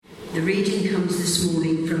The reading comes this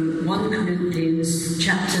morning from 1 Corinthians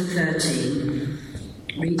chapter 13,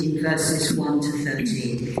 reading verses 1 to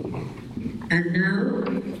 13. And now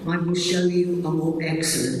I will show you a more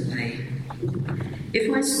excellent way.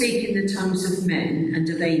 If I speak in the tongues of men and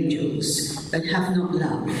of angels, but have not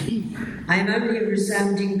love, I am only a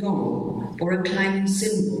resounding gong or a clanging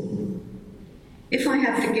cymbal. If I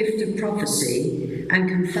have the gift of prophecy and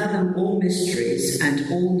can fathom all mysteries and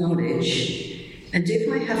all knowledge, and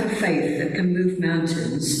if I have a faith that can move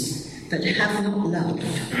mountains, but have not love,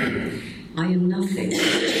 I am nothing.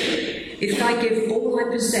 If I give all I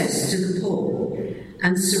possess to the poor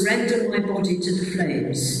and surrender my body to the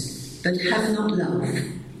flames, but have not love,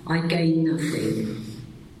 I gain nothing.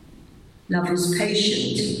 Love is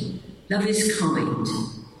patient. Love is kind.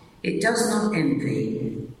 It does not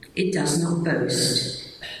envy. It does not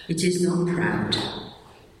boast. It is not proud.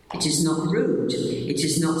 It is not rude. It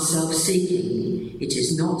is not self-seeking. It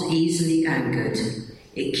is not easily angered.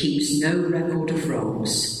 It keeps no record of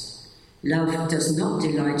wrongs. Love does not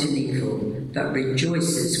delight in evil, but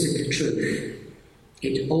rejoices with the truth.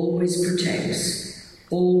 It always protects,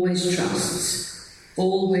 always trusts,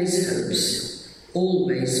 always hopes,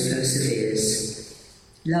 always perseveres.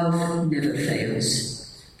 Love never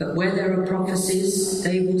fails. But where there are prophecies,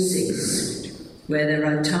 they will cease. Where there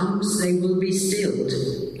are tongues, they will be stilled.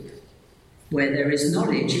 Where there is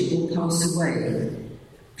knowledge, it will pass away.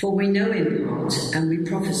 For we know in part, and we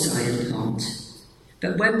prophesy in part.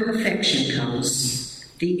 But when perfection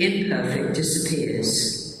comes, the imperfect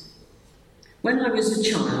disappears. When I was a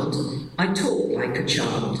child, I talked like a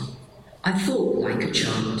child. I thought like a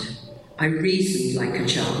child. I reasoned like a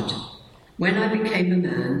child. When I became a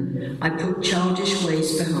man, I put childish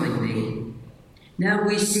ways behind me. Now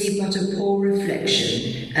we see but a poor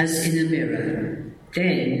reflection, as in a mirror.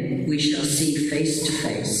 Then we shall see face to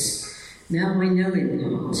face. Now I know in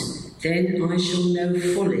part, then I shall know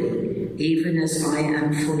fully, even as I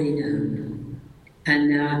am fully known. And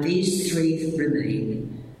now these three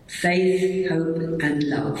remain: faith, hope, and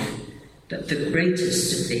love. But the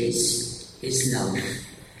greatest of these is love.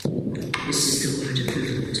 This is the word of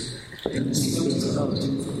the Lord.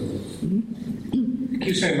 Thank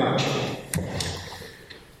you so much.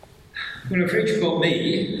 Well, I'm afraid you've got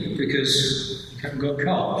me, because I haven't got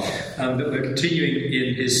Carl. But we're continuing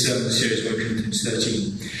in his sermon series, 1 Corinthians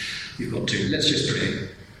 13. You've got to. Let's just pray.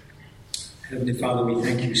 Heavenly Father, we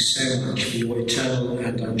thank you so much for your eternal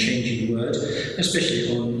and unchanging word,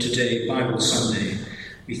 especially on today, Bible Sunday.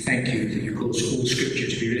 We thank you that you cause all Scripture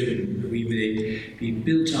to be written, that we may be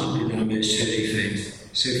built up in our most holy faith.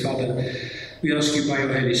 So, Father, we ask you by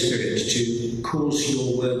your Holy Spirit to cause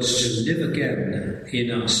your words to live again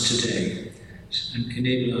in us today, and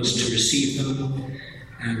enable us to receive them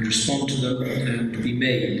and respond to them and be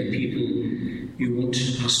made the people you want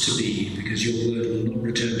us to be, because your word will not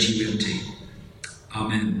return to you empty.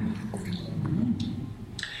 Amen.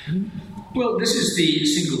 Well, this is the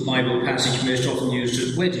single Bible passage most often used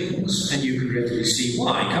at weddings, and you can readily see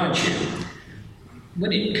why, can't you?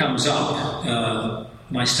 When it comes up,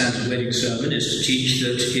 my standard wedding sermon is to teach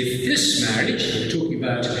that if this marriage that we're talking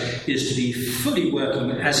about is to be fully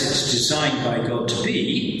working as it's designed by God to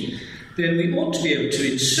be, then we ought to be able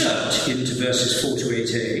to insert into verses 4 to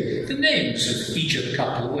 8a the names of each of the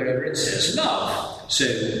couple wherever it says love. So,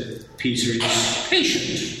 Peter is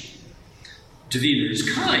patient. Davina is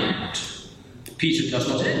kind. Peter does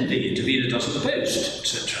not envy. Davina doesn't boast,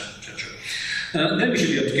 etc. Then we should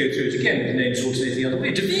be able to go through it again with the names alternating the other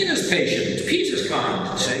way. Davina's patient, Peter's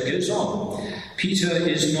kind, so it goes on. Peter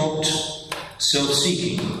is not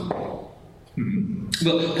self-seeking.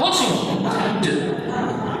 Well, passing on,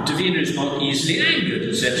 Davina is not easily angered,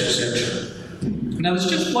 etc., etc. Now, there's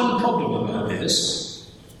just one problem about this.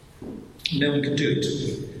 No one can do it.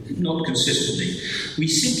 Not consistently. We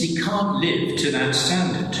simply can't live to that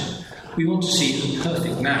standard. We want to see a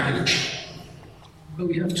perfect marriage. But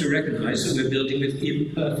we have to recognise that we're building with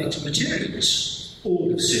imperfect materials. All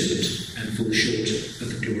have sinned and fall short of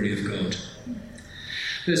the glory of God.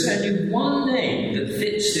 There's only one name that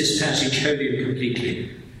fits this passage wholly and completely: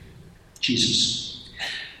 Jesus.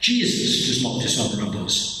 Jesus does not dishonour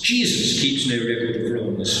others. Jesus keeps no record of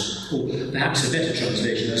wrongs. Or perhaps a better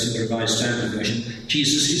translation, that's in the Revised Standard Version: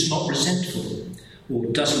 Jesus is not resentful, or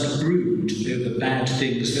doesn't brood over bad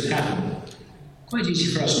things that happen. Quite easy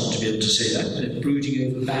for us not to be able to say that,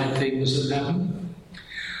 brooding over bad things that happen.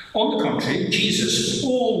 On the contrary, Jesus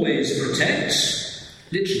always protects.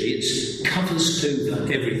 Literally, it covers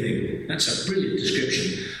over everything. That's a brilliant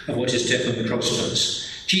description of what his death on the cross does.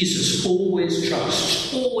 Jesus always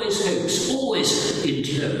trusts, always hopes, always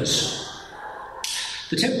endures.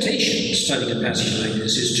 The temptation, studying a passage like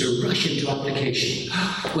this, is to rush into application.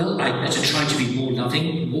 Well, I'd better try to be more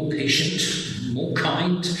loving, more patient, more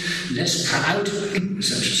kind, less proud,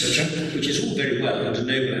 etc., which is all very well and a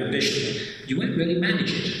noble ambition. You won't really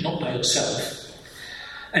manage it, not by yourself.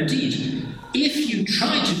 Indeed, if you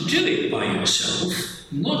try to do it by yourself,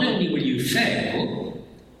 not only will you fail,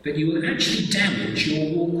 but you will actually damage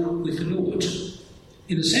your walk with the Lord.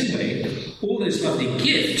 In the same way, all those lovely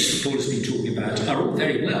gifts that Paul has been talking about are all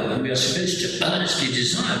very well, and we are supposed to earnestly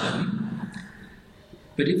desire them.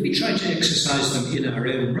 But if we try to exercise them in our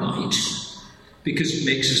own right, because it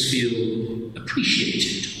makes us feel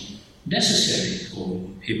appreciated, necessary, or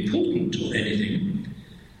important, or anything,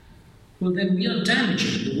 well, then we are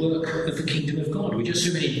damaging the work of the kingdom of God. We're just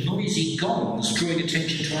so many noisy gongs drawing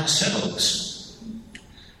attention to ourselves.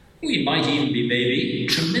 We might even be, maybe,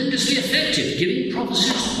 tremendously effective, giving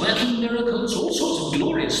prophecies, working miracles, all sorts of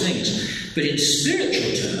glorious things. But in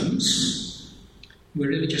spiritual terms, we're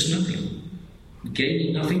really just nothing.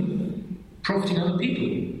 Gaining nothing, profiting other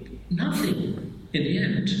people, nothing in the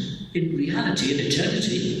end, in reality, in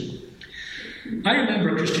eternity. I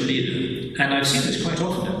remember a Christian leader, and I've seen this quite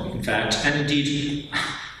often, in fact, and indeed,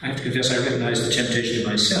 I have to confess I recognise the temptation in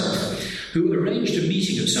myself, who arranged a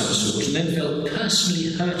meeting of some sort and then felt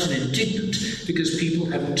personally hurt and indignant because people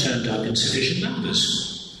hadn't turned up in sufficient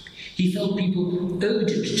numbers. He felt people owed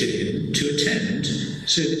it to him to attend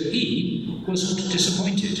so that he wasn't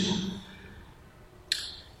disappointed.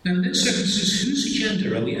 Now, in those circumstances, whose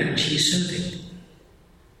agenda are we actually serving?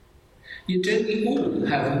 Yet don't we all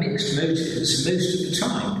have mixed motives most of the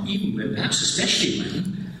time, even when, perhaps especially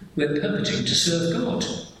when, we're purporting to serve God?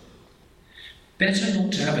 Better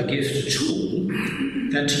not to have a gift at all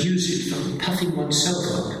than to use it for puffing oneself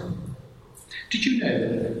up. Did you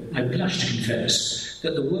know, I blush to confess,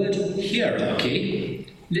 that the word hierarchy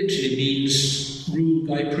literally means rule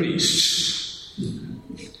by priests?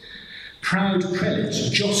 Proud prelates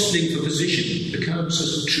jostling for position becomes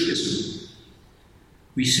a truism.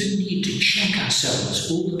 We so need to check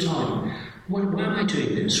ourselves all the time. Why am I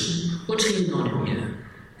doing this? What's going on in here?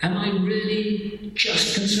 Am I really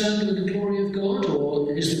just concerned with the glory of God,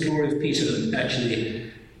 or is the glory of Peter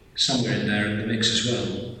actually somewhere in there in the mix as well?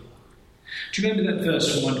 Do you remember that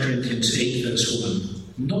verse from 1 Corinthians 8, verse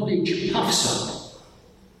 1? Knowledge puffs up,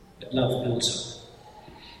 but love builds up.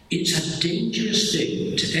 It's a dangerous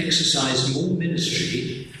thing to exercise more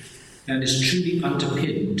ministry than is truly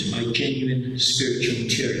underpinned by genuine spiritual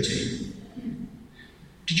maturity.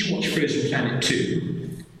 Did you watch Frozen Planet 2?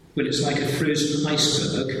 Well, it's like a frozen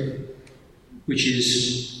iceberg which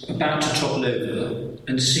is about to topple over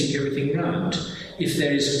and sink everything round. If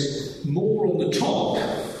there is more on the top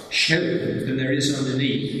shown than there is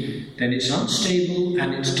underneath, then it's unstable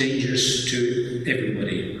and it's dangerous to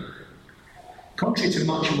everybody. Contrary to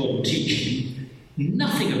much modern teaching,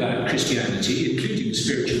 nothing about Christianity, including the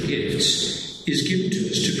spiritual gifts, is given to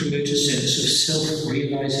us to promote a sense of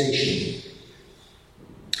self-realization.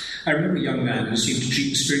 I remember a young man who seemed to treat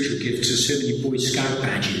the spiritual gifts as so many Boy Scout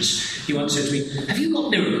badges. He once said to me, "Have you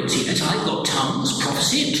got miracles yet? I've got tongues,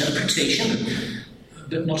 prophecy, interpretation,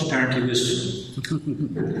 but not apparently wisdom."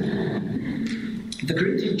 The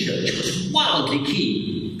Corinthian church was wildly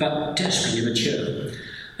keen, but desperately immature.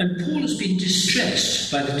 And Paul has been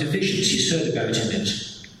distressed by the divisions he's heard about in it.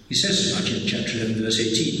 He says as much in chapter 11, verse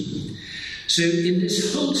 18. So in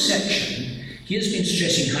this whole section, he has been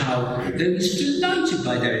stressing how, though he's delighted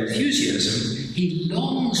by their enthusiasm, he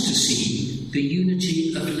longs to see the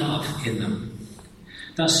unity of love in them.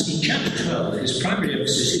 Thus, in chapter 12, his primary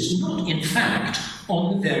emphasis is not, in fact,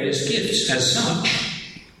 on the various gifts as such,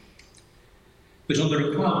 but on the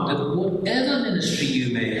requirement that whatever ministry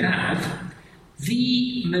you may have,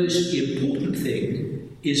 the most important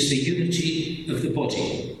thing is the unity of the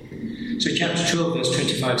body. So chapter 12, verse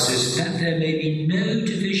 25 says, that there may be no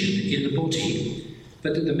division in the body,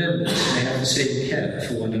 but that the members may have the same care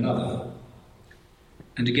for one another.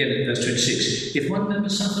 And again in verse 26, if one member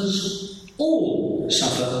suffers, all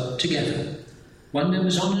suffer together. One member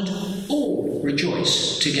is honoured, all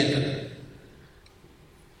rejoice together.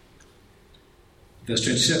 Verse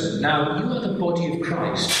 27, now you are the body of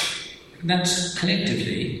Christ. That's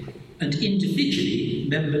collectively and individually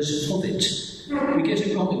members of it. We get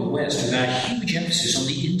it wrong in the West with our huge emphasis on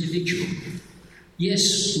the individual.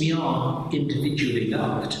 Yes, we are individually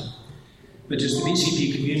loved, but as the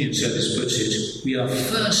BCP Communion Service puts it, we are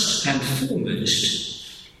first and foremost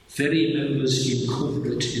very members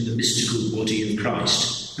incorporate in the mystical body of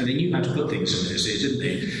Christ. And they knew how to put things in those days, didn't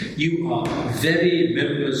they? You are very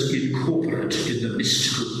members incorporate in the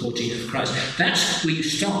mystical body of Christ. That's where you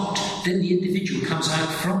start. Then the individual comes out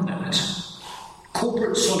from that.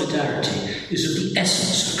 Corporate solidarity is of the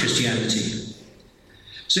essence of Christianity.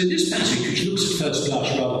 So this passage, which looks at first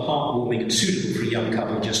blush rather heartwarming and suitable for a young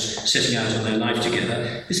couple just setting out on their life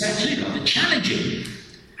together, is actually rather challenging.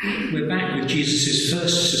 We're back with Jesus'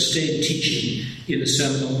 first sustained teaching in the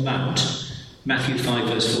Sermon on the Mount, Matthew 5,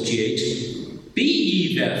 verse 48. Be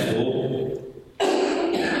ye therefore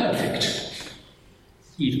perfect,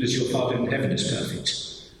 even as your Father in heaven is perfect.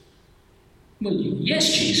 Well,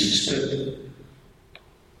 yes, Jesus, but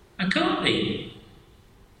I can't be.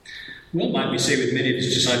 Well, might we say with many of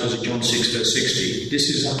his disciples in John 6, verse 60, this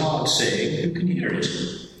is a hard saying, who can hear it?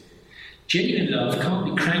 Genuine love can't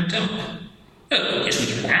be cranked up. Oh, yes,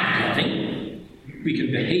 we can act loving. We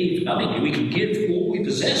can behave lovingly. We can give all we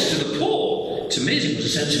possess to the poor. It's amazing what a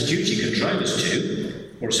sense of duty can drive us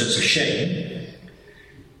to, or a sense of shame.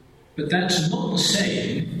 But that's not the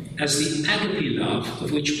same as the agape love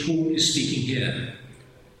of which Paul is speaking here.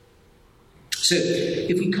 So,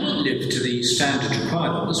 if we can't live to the standard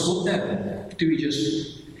requirements, what then? Do we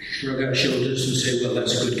just shrug our shoulders and say, well,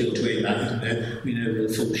 that's a good girl to aim at, we know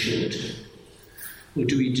we'll fall short? Or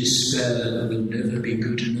do we despair that we'll never be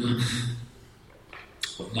good enough?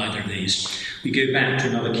 Well, neither of these. We go back to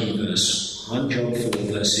another key verse, 1 John 4,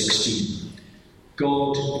 verse 16.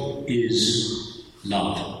 God is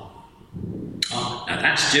love. Now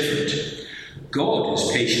that's different. God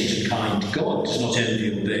is patient and kind. God does not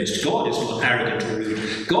envy or boast. God is not arrogant or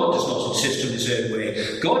rude. God does not insist on his own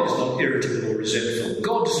way. God is not irritable or resentful.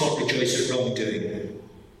 God does not rejoice at wrongdoing,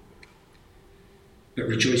 but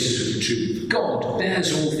rejoices with the truth. God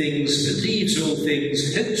bears all things, believes all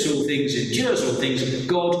things, hopes all things, endures all things.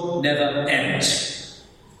 God never ends.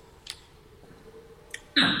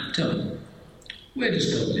 Now, tell me, where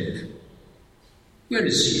does God live? Where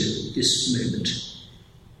is he at this moment?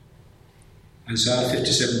 Isaiah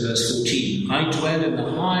 57, verse 14. I dwell in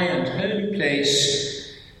the high and holy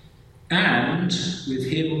place, and with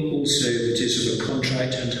him also that is of a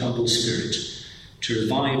contrite and humble spirit, to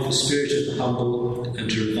revive the spirit of the humble and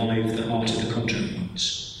to revive the heart of the contrite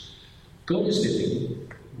ones. God is living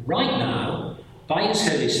right now by his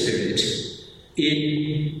Holy Spirit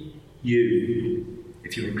in you,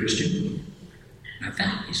 if you're a Christian. Now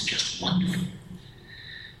that is just wonderful.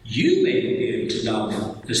 You may not be able to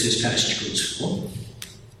love as this passage calls for,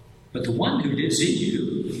 but the one who lives in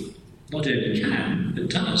you not only can, but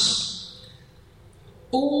does.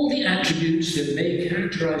 All the attributes that may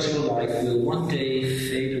characterize your life will one day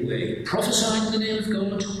fade away. Prophesying in the name of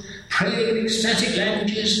God, praying in ecstatic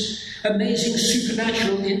languages, amazing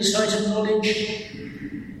supernatural insight and knowledge.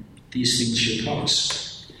 These things shall pass.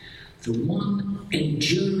 The one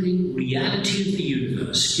enduring reality of the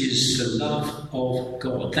universe is the love of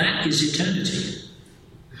God. That is eternity.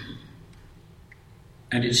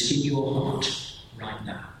 And it's in your heart right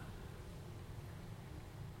now.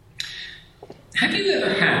 Have you ever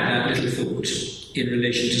had that little thought in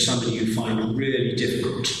relation to somebody you find really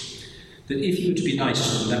difficult, that if you were to be nice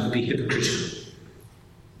to them, that would be hypocritical?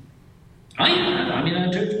 I have. I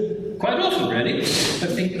do it quite often, really. I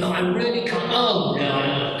think, I really can't. Oh,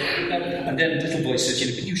 no. And then the little voice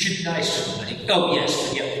says, but you should be nice to them. I think, oh,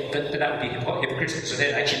 yes, yeah, but that would be hypocritical, so they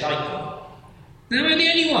don't actually like them. Am I the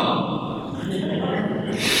only one?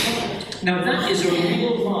 Now, that is a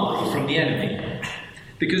real lie from the enemy.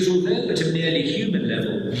 Because although at a merely human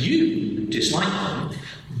level you dislike them,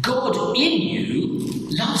 God in you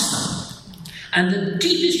loves them. And the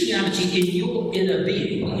deepest reality in your inner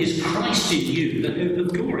being is Christ in you, the hope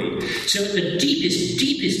of glory. So at the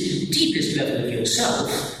deepest level of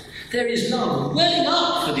yourself, there is love welling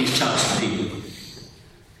up for these types of people.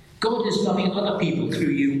 God is loving other people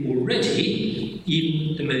through you already,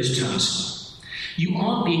 even the most tiresome. You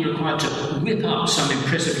aren't being required to whip up some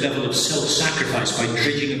impressive level of self-sacrifice by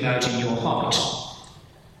dredging about in your heart.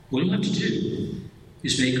 All you have to do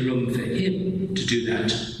is make room for him to do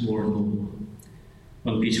that more and more.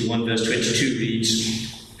 1 Peter 1 verse 22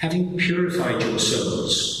 reads, having purified your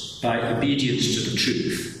souls by obedience to the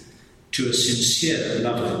truth, to a sincere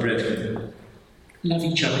love of the brethren, love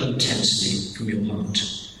each other intensely from your heart.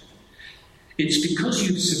 It's because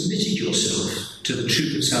you've submitted yourself to the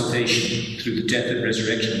truth of salvation through the death and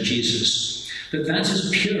resurrection of Jesus that has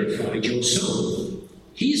purified your soul.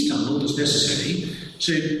 He's done all that's necessary,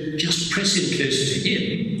 so just press in closer to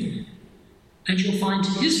him, and you'll find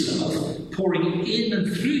his love pouring in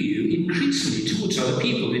and through you increasingly towards other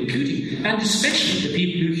people, including and especially the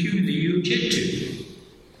people who humanly you object to.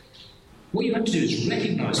 What you have to do is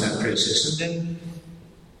recognise that process and then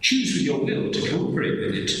choose with your will to cooperate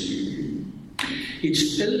with it.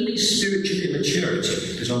 It's only spiritual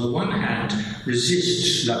immaturity that on the one hand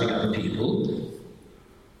resists loving other people,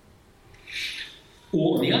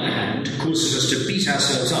 causes us to beat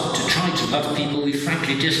ourselves up to try to love people we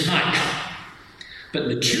frankly dislike. But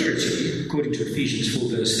maturity, according to Ephesians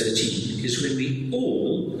 4 verse 13, is when we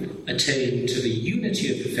all attain to the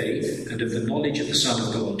unity of the faith and of the knowledge of the Son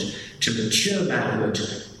of God, to mature manhood,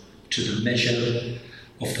 to the measure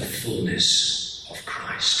of the fullness of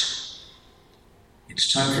Christ.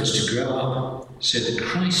 It's time for us to grow up so that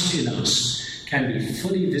Christ in us can be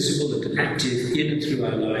fully visible and active in and through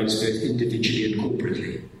our lives, both individually and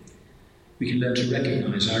corporately. We can learn to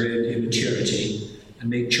recognise our own immaturity and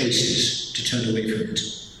make choices to turn away from it.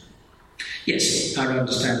 Yes, our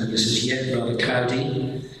understanding is as yet rather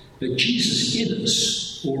cloudy, but Jesus in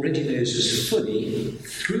us already knows us fully,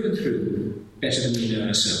 through and through, better than we know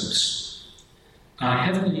ourselves. Our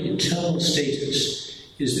heavenly eternal status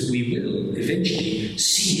is that we will eventually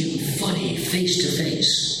see him fully, face to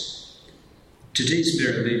face. Today's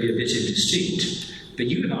mirror may be a bit indistinct, but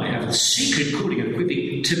you and I have the sacred calling and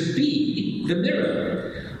equipping to be the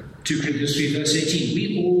mirror. 2 Corinthians 3 verse 18,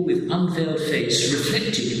 we all with unveiled face,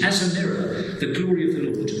 reflecting as a mirror the glory of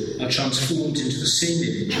the Lord, are transformed into the same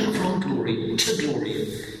image, from glory to glory,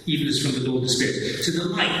 even as from the Lord the Spirit. So the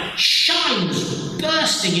light shines,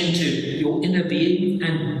 bursting into your inner being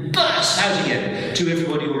and bursts out again to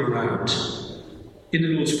everybody all around. In the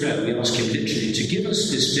Lord's Prayer, we ask him literally to give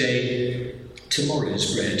us this day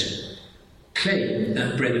tomorrow's bread. Claim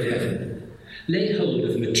that bread of heaven. Lay hold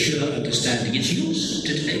of mature understanding. It's yours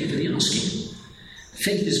today for the asking.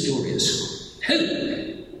 Faith is glorious.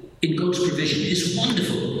 Hope in God's provision is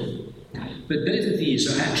wonderful. But both of these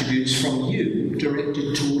are attributes from you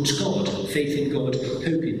directed towards God. Faith in God,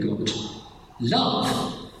 hope in God.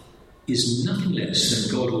 Love is nothing less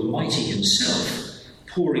than God Almighty himself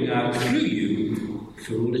pouring out through you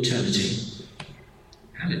for all eternity.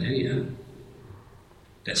 Hallelujah.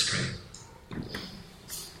 Let's pray.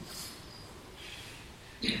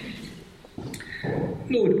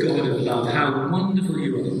 Lord God of love, how wonderful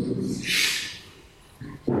you are.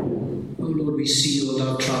 Oh Lord, we see your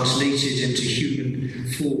love translated into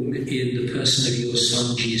human form in the person of your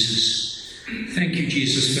Son, Jesus. Thank you,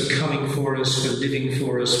 Jesus, for coming for us, for living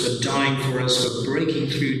for us, for dying for us, for breaking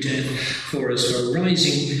through death for us, for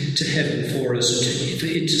rising to heaven for us, and for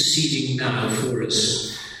interceding now for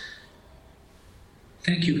us.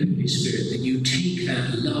 Thank you, Holy Spirit, that you take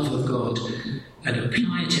that love of God and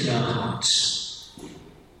apply it in our hearts.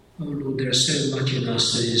 Oh Lord, there is so much in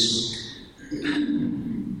us that is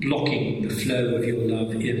blocking the flow of your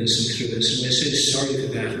love in us and through us, and we're so sorry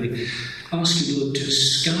for that. We ask you, Lord, to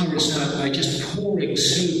scour us out by just pouring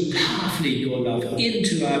so powerfully your love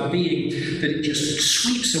into our being that it just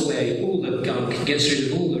sweeps away all the gunk, gets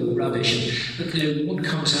rid of all the rubbish, and that what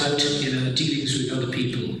comes out in our dealings with other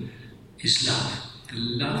people is love, the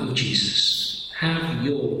love of Jesus. Have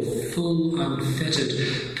your full, unfettered,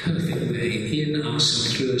 perfect way in us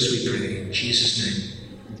and through us, we pray. In Jesus' name.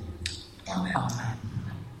 Amen.